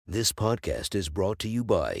This podcast is brought to you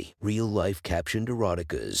by Real Life Captioned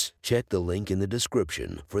Eroticas. Check the link in the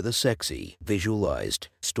description for the sexy, visualized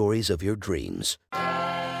stories of your dreams.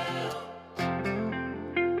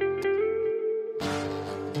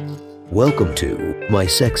 Welcome to My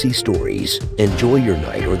Sexy Stories. Enjoy your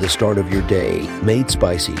night or the start of your day, made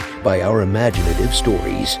spicy by our imaginative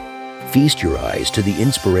stories. Feast your eyes to the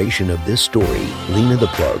inspiration of this story, Lena the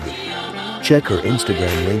Plug. Check her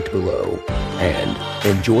Instagram linked below and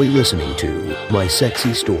enjoy listening to My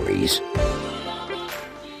Sexy Stories.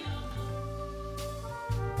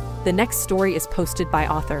 The next story is posted by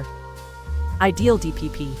author Ideal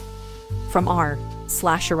DPP from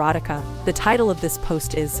r/erotica. The title of this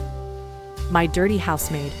post is My Dirty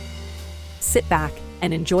Housemaid. Sit back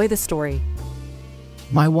and enjoy the story.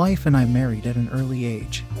 My wife and I married at an early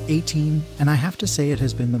age, 18, and I have to say it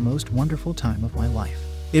has been the most wonderful time of my life.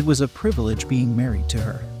 It was a privilege being married to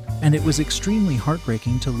her, and it was extremely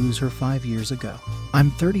heartbreaking to lose her 5 years ago.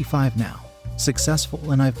 I'm 35 now,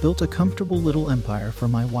 successful, and I've built a comfortable little empire for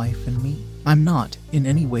my wife and me. I'm not, in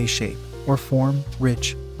any way, shape, or form,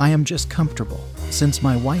 rich. I am just comfortable. Since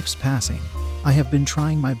my wife's passing, I have been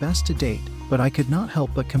trying my best to date, but I could not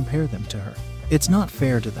help but compare them to her. It's not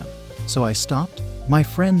fair to them, so I stopped. My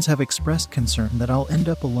friends have expressed concern that I'll end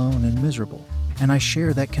up alone and miserable, and I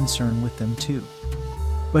share that concern with them too.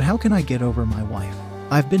 But how can I get over my wife?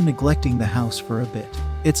 I've been neglecting the house for a bit.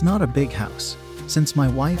 It's not a big house. Since my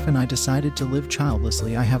wife and I decided to live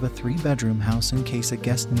childlessly, I have a 3-bedroom house in case a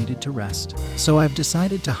guest needed to rest. So I've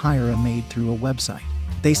decided to hire a maid through a website.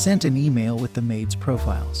 They sent an email with the maid's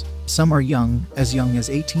profiles. Some are young as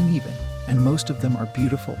 18 even, and most of them are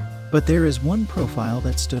beautiful. But there is one profile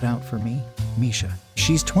that stood out for me, Misha.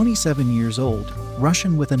 She's 27 years old,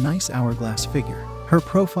 Russian with a nice hourglass figure. Her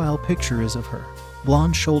profile picture is of her.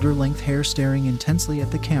 Blonde shoulder-length hair staring intensely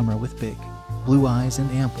at the camera with big, blue eyes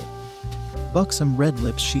and ample, buxom red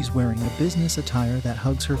lips. She's wearing a business attire that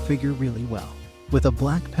hugs her figure really well, with a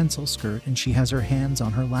black pencil skirt, and she has her hands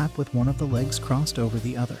on her lap with one of the legs crossed over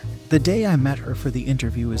the other. The day I met her for the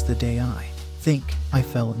interview is the day I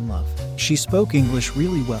fell in love. She spoke English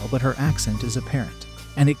really well, but her accent is apparent,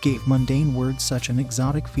 and it gave mundane words such an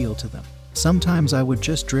exotic feel to them. Sometimes I would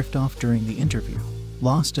just drift off during the interview,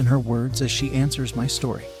 lost in her words as she answers my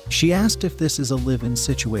story. She asked if this is a live-in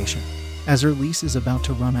situation, as her lease is about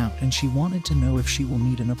to run out, and she wanted to know if she will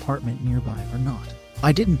need an apartment nearby or not.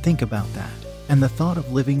 I didn't think about that, and the thought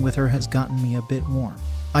of living with her has gotten me a bit warm.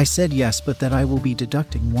 I said yes, but that I will be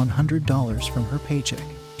deducting $100 from her paycheck.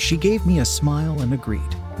 She gave me a smile and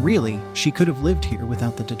agreed. Really, she could have lived here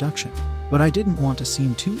without the deduction, but I didn't want to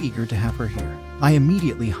seem too eager to have her here. I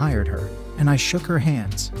immediately hired her, and I shook her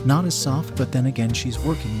hands, not as soft, but then again she's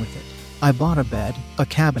working with it. I bought a bed, a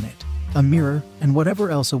cabinet, a mirror, and whatever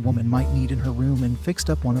else a woman might need in her room, and fixed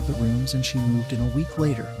up one of the rooms, and she moved in a week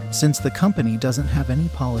later. Since the company doesn't have any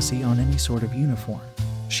policy on any sort of uniform,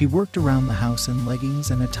 she worked around the house in leggings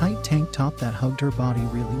and a tight tank top that hugged her body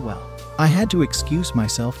really well. I had to excuse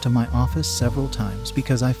myself to my office several times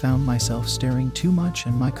because I found myself staring too much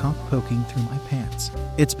and my cock poking through my pants.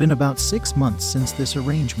 It's been about 6 months since this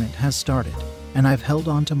arrangement has started, and I've held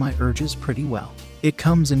on to my urges pretty well. It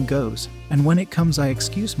comes and goes, and when it comes I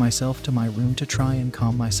excuse myself to my room to try and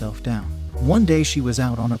calm myself down. One day she was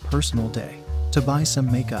out on a personal day to buy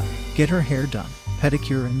some makeup, get her hair done,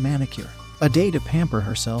 pedicure and manicure. A day to pamper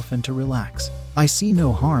herself and to relax. I see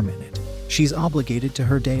no harm in it. She's obligated to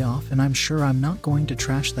her day off, and I'm sure I'm not going to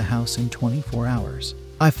trash the house in 24 hours.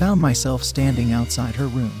 I found myself standing outside her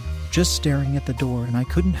room, just staring at the door, and I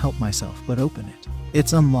couldn't help myself but open it.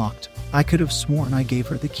 It's unlocked. I could have sworn I gave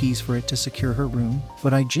her the keys for it to secure her room,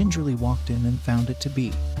 but I gingerly walked in and found it to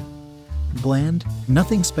be bland.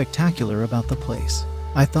 Nothing spectacular about the place.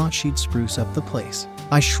 I thought she'd spruce up the place.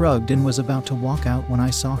 I shrugged and was about to walk out when I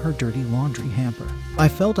saw her dirty laundry hamper. I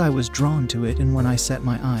felt I was drawn to it, and when I set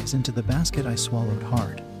my eyes into the basket I swallowed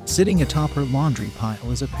hard. Sitting atop her laundry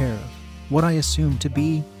pile is a pair of what I assumed to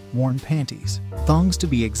be worn panties. Thongs to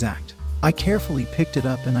be exact. I carefully picked it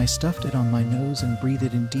up and I stuffed it on my nose and breathed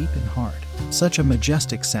it in deep and hard. Such a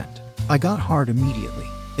majestic scent. I got hard immediately.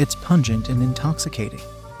 It's pungent and intoxicating.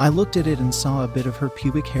 I looked at it and saw a bit of her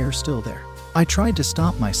pubic hair still there. I tried to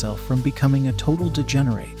stop myself from becoming a total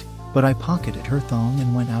degenerate, but I pocketed her thong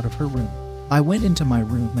and went out of her room. I went into my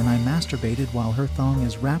room and I masturbated while her thong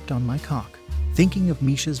is wrapped on my cock, thinking of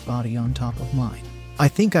Misha's body on top of mine. I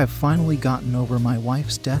think I've finally gotten over my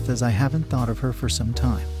wife's death, as I haven't thought of her for some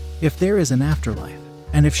time. If there is an afterlife,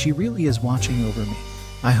 and if she really is watching over me,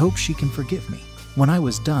 I hope she can forgive me. When I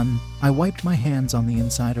was done, I wiped my hands on the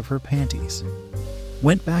inside of her panties,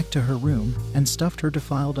 went back to her room, and stuffed her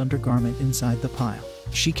defiled undergarment inside the pile.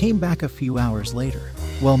 She came back a few hours later,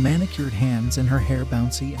 well-manicured hands and her hair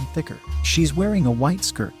bouncy and thicker. She's wearing a white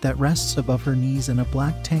skirt that rests above her knees and a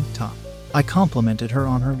black tank top. I complimented her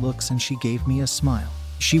on her looks and she gave me a smile.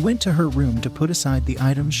 She went to her room to put aside the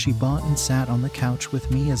items she bought and sat on the couch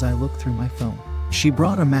with me as I looked through my phone. She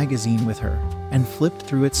brought a magazine with her and flipped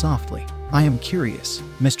through it softly. "I am curious,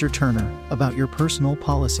 Mr. Turner, about your personal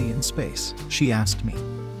policy in space," she asked me,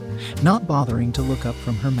 not bothering to look up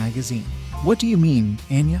from her magazine. "What do you mean,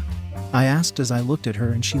 Anya?" I asked as I looked at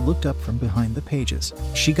her, and she looked up from behind the pages.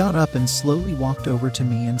 She got up and slowly walked over to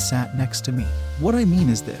me and sat next to me. "What I mean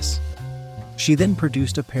is this." She then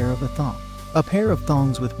produced a pair of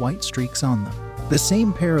thongs with white streaks on them. The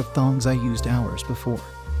same pair of thongs I used hours before,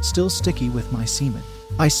 still sticky with my semen.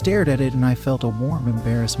 I stared at it and I felt a warm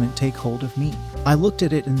embarrassment take hold of me. I looked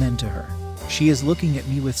at it and then to her. She is looking at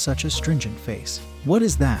me with such a stringent face. "What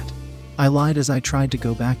is that?" I lied as I tried to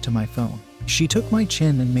go back to my phone. She took my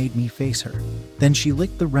chin and made me face her. Then she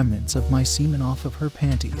licked the remnants of my semen off of her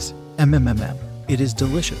panties. It is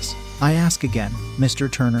delicious. I ask again,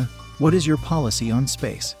 "Mr. Turner, what is your policy on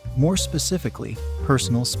space? More specifically,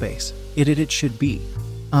 personal space." It should be.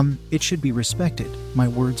 It should be respected. My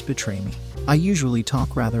words betray me. I usually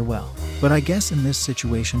talk rather well, but I guess in this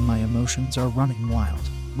situation my emotions are running wild.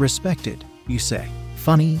 "Respected, you say?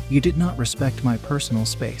 Funny, you did not respect my personal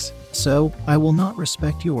space, so I will not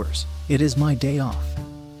respect yours. It is my day off."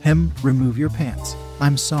 Remove your pants."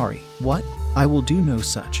 "I'm sorry, what? I will do no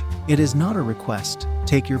such. It is not a request.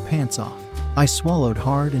 Take your pants off." I swallowed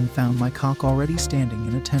hard and found my cock already standing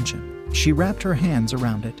in attention. She wrapped her hands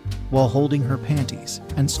around it while holding her panties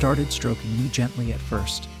and started stroking me gently at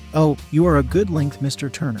first. "Oh, you are a good length,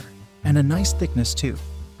 Mr. Turner, and a nice thickness too,"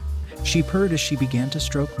 she purred as she began to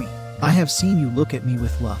stroke me. "I have seen you look at me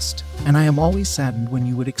with lust, and I am always saddened when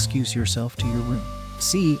you would excuse yourself to your room.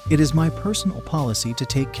 See, it is my personal policy to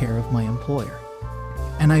take care of my employer.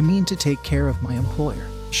 And I mean to take care of my employer."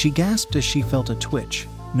 She gasped as she felt a twitch.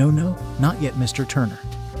 No, not yet, Mr. Turner,"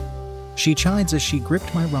 she chides as she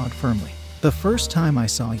gripped my rod firmly. "The first time I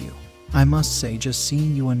saw you, I must say just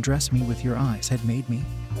seeing you undress me with your eyes had made me,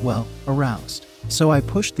 well, aroused. So I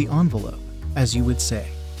pushed the envelope, as you would say,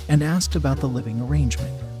 and asked about the living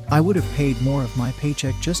arrangement. I would have paid more of my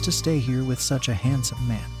paycheck just to stay here with such a handsome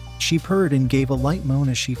man." She purred and gave a light moan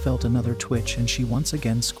as she felt another twitch, and she once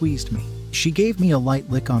again squeezed me. She gave me a light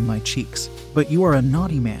lick on my cheeks. "But you are a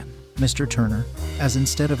naughty man, Mr. Turner, as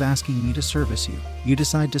instead of asking me to service you, you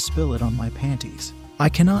decide to spill it on my panties. I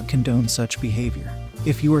cannot condone such behavior.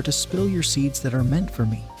 If you are to spill your seeds that are meant for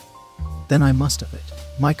me, then I must of it.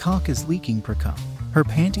 My cock is leaking precum." Her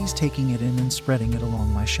panties taking it in and spreading it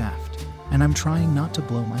along my shaft, and I'm trying not to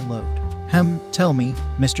blow my load. Tell me,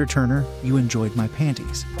 Mr. Turner, you enjoyed my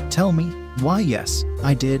panties. Tell me." "Why, yes,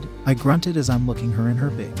 I did," I grunted as I'm looking her in her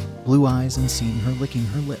big blue eyes and seeing her licking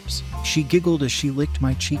her lips. She giggled as she licked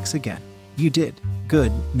my cheeks again. "You did?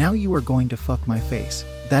 Good, now you are going to fuck my face.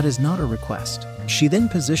 That is not a request." She then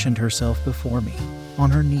positioned herself before me,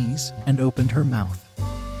 on her knees, and opened her mouth,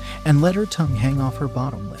 and let her tongue hang off her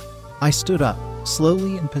bottom lip. I stood up,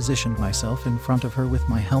 slowly, and positioned myself in front of her with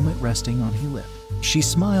my helmet resting on her lip. She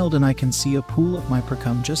smiled and I can see a pool of my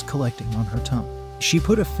precum just collecting on her tongue. She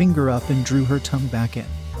put a finger up and drew her tongue back in,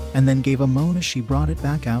 and then gave a moan as she brought it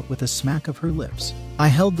back out with a smack of her lips. I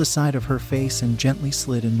held the side of her face and gently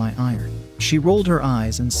slid in my iron. She rolled her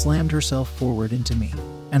eyes and slammed herself forward into me,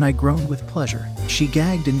 and I groaned with pleasure. She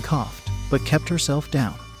gagged and coughed, but kept herself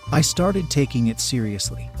down. I started taking it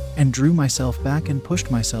seriously, and drew myself back and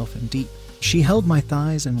pushed myself in deep. She held my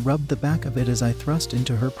thighs and rubbed the back of it as I thrust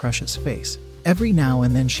into her precious face. Every now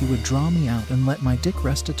and then she would draw me out and let my dick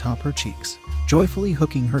rest atop her cheeks, joyfully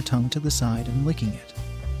hooking her tongue to the side and licking it,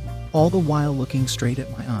 all the while looking straight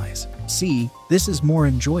at my eyes. "See, this is more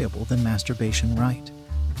enjoyable than masturbation, right?"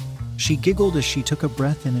 She giggled as she took a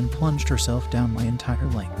breath in and plunged herself down my entire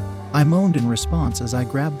length. I moaned in response as I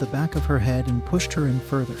grabbed the back of her head and pushed her in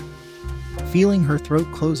further, feeling her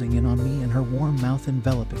throat closing in on me and her warm mouth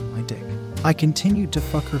enveloping my dick. I continued to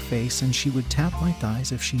fuck her face and she would tap my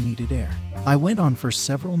thighs if she needed air. I went on for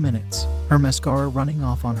several minutes, her mascara running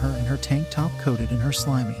off on her and her tank top coated in her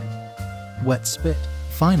slimy, wet spit.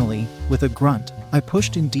 Finally, with a grunt, I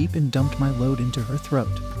pushed in deep and dumped my load into her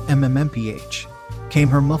throat. MMMPH came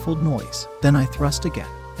her muffled noise. Then I thrust again,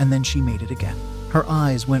 and then she made it again. Her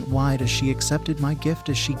eyes went wide as she accepted my gift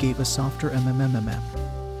as she gave a softer MMMM.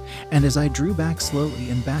 And as I drew back slowly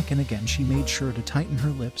and back in again, she made sure to tighten her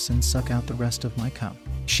lips and suck out the rest of my cum.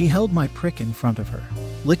 She held my prick in front of her,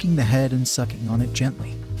 licking the head and sucking on it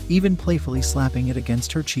gently, even playfully slapping it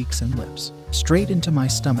against her cheeks and lips. "Straight into my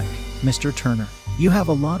stomach, Mr. Turner. You have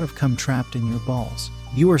a lot of cum trapped in your balls.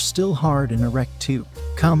 You are still hard and erect too.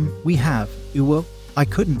 Come, we have, Uwo. I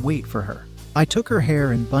couldn't wait for her. I took her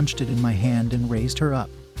hair and bunched it in my hand and raised her up.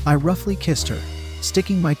 I roughly kissed her,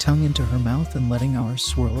 sticking my tongue into her mouth and letting ours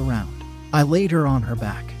swirl around. I laid her on her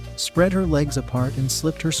back, spread her legs apart and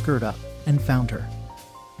slipped her skirt up, and found her,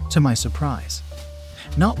 to my surprise,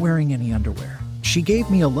 not wearing any underwear. She gave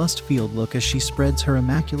me a lust-filled look as she spreads her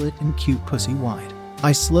immaculate and cute pussy wide.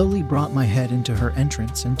 I slowly brought my head into her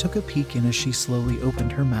entrance and took a peek in as she slowly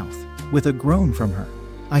opened her mouth. With a groan from her,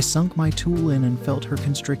 I sunk my tool in and felt her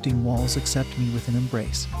constricting walls accept me with an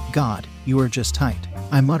embrace. God, you are just tight,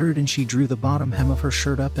 I muttered, and she drew the bottom hem of her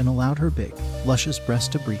shirt up and allowed her big, luscious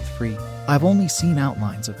breast to breathe free. I've only seen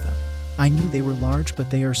outlines of them. I knew they were large, but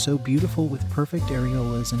they are so beautiful with perfect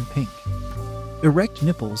areolas and pink, erect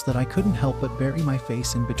nipples that I couldn't help but bury my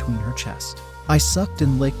face in between her chest. I sucked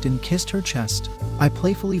and licked and kissed her chest. I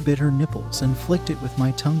playfully bit her nipples and flicked it with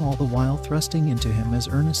my tongue, all the while thrusting into him as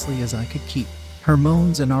earnestly as I could keep. Her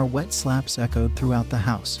moans and our wet slaps echoed throughout the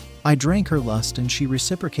house. I drank her lust and she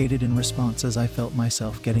reciprocated in response as I felt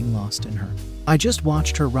myself getting lost in her. I just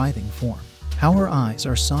watched her writhing form, how her eyes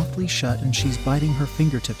are softly shut and she's biting her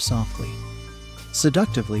fingertips softly,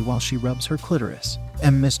 seductively, while she rubs her clitoris.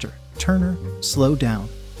 And Mr. Turner, slow down.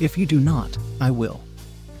 If you do not, I will.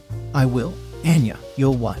 I will? Anya,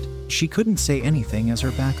 you'll what? She couldn't say anything as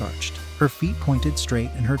her back arched, her feet pointed straight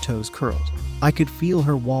and her toes curled. I could feel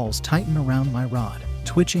her walls tighten around my rod,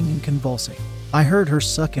 twitching and convulsing. I heard her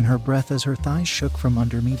suck in her breath as her thighs shook from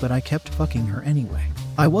under me, but I kept fucking her anyway.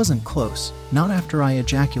 I wasn't close, not after I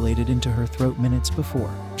ejaculated into her throat minutes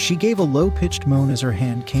before. She gave a low-pitched moan as her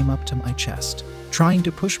hand came up to my chest, trying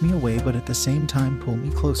to push me away but at the same time pull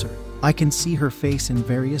me closer. I can see her face in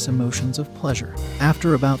various emotions of pleasure.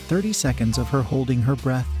 After about 30 seconds of her holding her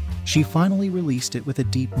breath, she finally released it with a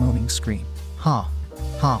deep moaning scream. Ha,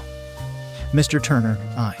 ha. Mr. Turner,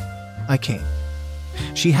 I came.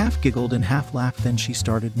 She half giggled and half laughed, then she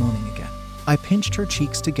started moaning again. I pinched her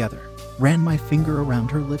cheeks together, ran my finger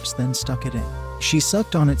around her lips, then stuck it in. She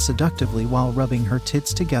sucked on it seductively while rubbing her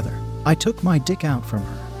tits together. I took my dick out from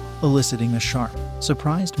her, eliciting a sharp,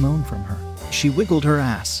 surprised moan from her. She wiggled her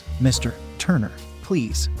ass. Mr. Turner,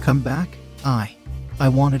 please, come back. I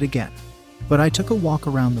want it again. But I took a walk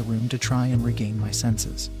around the room to try and regain my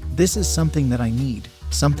senses. This is something that I need,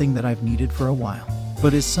 something that I've needed for a while.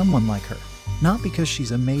 But is someone like her, not because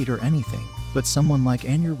she's a maid or anything, but someone like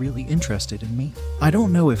Anya really interested in me? I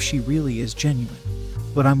don't know if she really is genuine,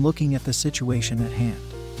 but I'm looking at the situation at hand.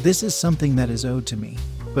 This is something that is owed to me,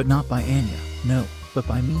 but not by Anya, no, but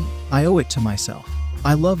by me. I owe it to myself.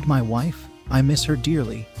 I loved my wife, I miss her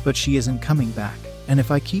dearly, but she isn't coming back, and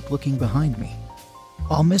if I keep looking behind me,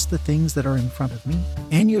 I'll miss the things that are in front of me.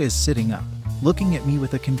 Anya is sitting up, looking at me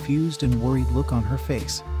with a confused and worried look on her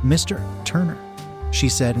face. Mr. Turner, she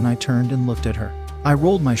said, and I turned and looked at her. I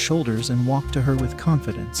rolled my shoulders and walked to her with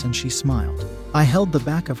confidence, and she smiled. I held the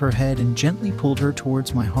back of her head and gently pulled her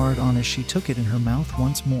towards my hard-on as she took it in her mouth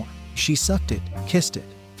once more. She sucked it, kissed it,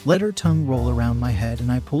 let her tongue roll around my head,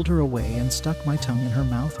 and I pulled her away and stuck my tongue in her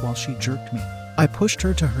mouth while she jerked me. I pushed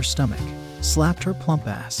her to her stomach, slapped her plump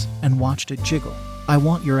ass, and watched it jiggle. I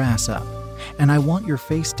want your ass up, and I want your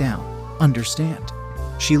face down, understand?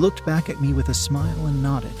 She looked back at me with a smile and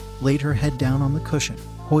nodded, laid her head down on the cushion,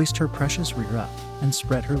 hoisted her precious rear up, and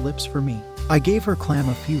spread her lips for me. I gave her clam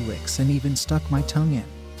a few licks and even stuck my tongue in.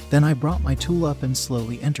 Then I brought my tool up and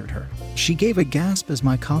slowly entered her. She gave a gasp as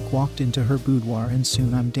my cock walked into her boudoir, and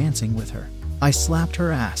soon I'm dancing with her. I slapped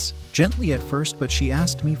her ass, gently at first, but she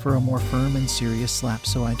asked me for a more firm and serious slap,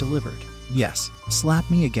 so I delivered. Yes, slap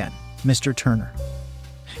me again, Mr. Turner,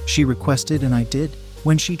 she requested, and I did.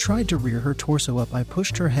 When she tried to rear her torso up, I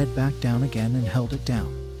pushed her head back down again and held it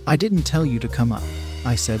down. I didn't tell you to come up,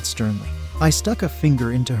 I said sternly. I stuck a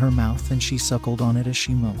finger into her mouth and she suckled on it as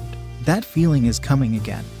she moaned. That feeling is coming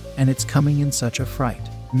again, and it's coming in such a fright.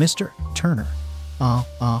 Mr. Turner,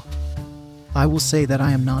 I will say that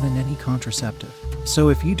I am not in any contraceptive, so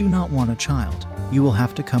if you do not want a child, you will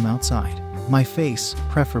have to come outside. My face,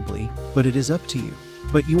 preferably, but it is up to you.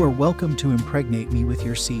 But you are welcome to impregnate me with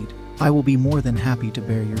your seed. I will be more than happy to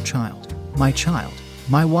bear your child. My child.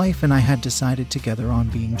 My wife and I had decided together on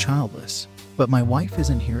being childless, but my wife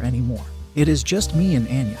isn't here anymore. It is just me and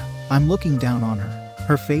Anya. I'm looking down on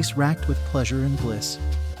her face racked with pleasure and bliss,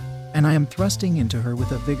 and I am thrusting into her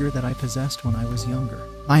with a vigor that I possessed when I was younger.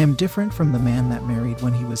 I am different from the man that married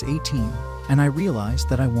when he was 18, and I realized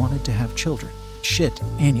that I wanted to have children. Shit,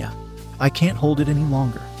 Anya. I can't hold it any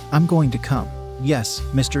longer. I'm going to come. Yes,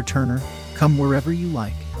 Mr. Turner, come wherever you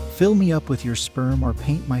like. Fill me up with your sperm or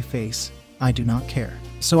paint my face. I do not care.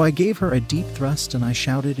 So I gave her a deep thrust and I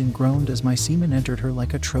shouted and groaned as my semen entered her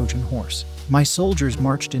like a Trojan horse. My soldiers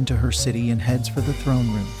marched into her city and heads for the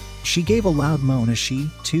throne room. She gave a loud moan as she,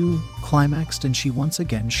 too, climaxed, and she once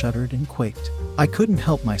again shuddered and quaked. I couldn't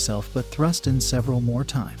help myself but thrust in several more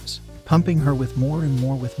times, pumping her with more and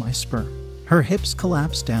more with my sperm. Her hips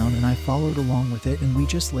collapsed down and I followed along with it, and we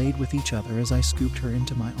just laid with each other as I scooped her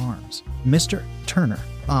into my arms. Mr. Turner,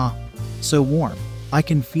 so warm. I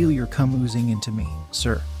can feel your cum oozing into me,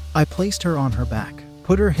 sir. I placed her on her back,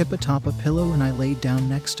 put her hip atop a pillow, and I laid down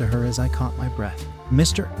next to her as I caught my breath.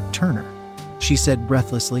 Mr. Turner, she said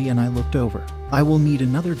breathlessly, and I looked over. I will need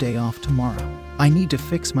another day off tomorrow. I need to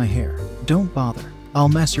fix my hair. Don't bother. I'll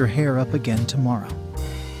mess your hair up again tomorrow.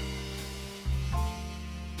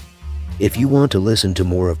 If you want to listen to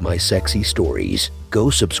more of my sexy stories, go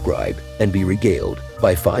subscribe and be regaled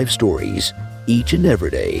by 5 stories each and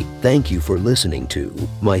every day. Thank you for listening to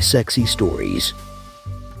My Sexy Stories.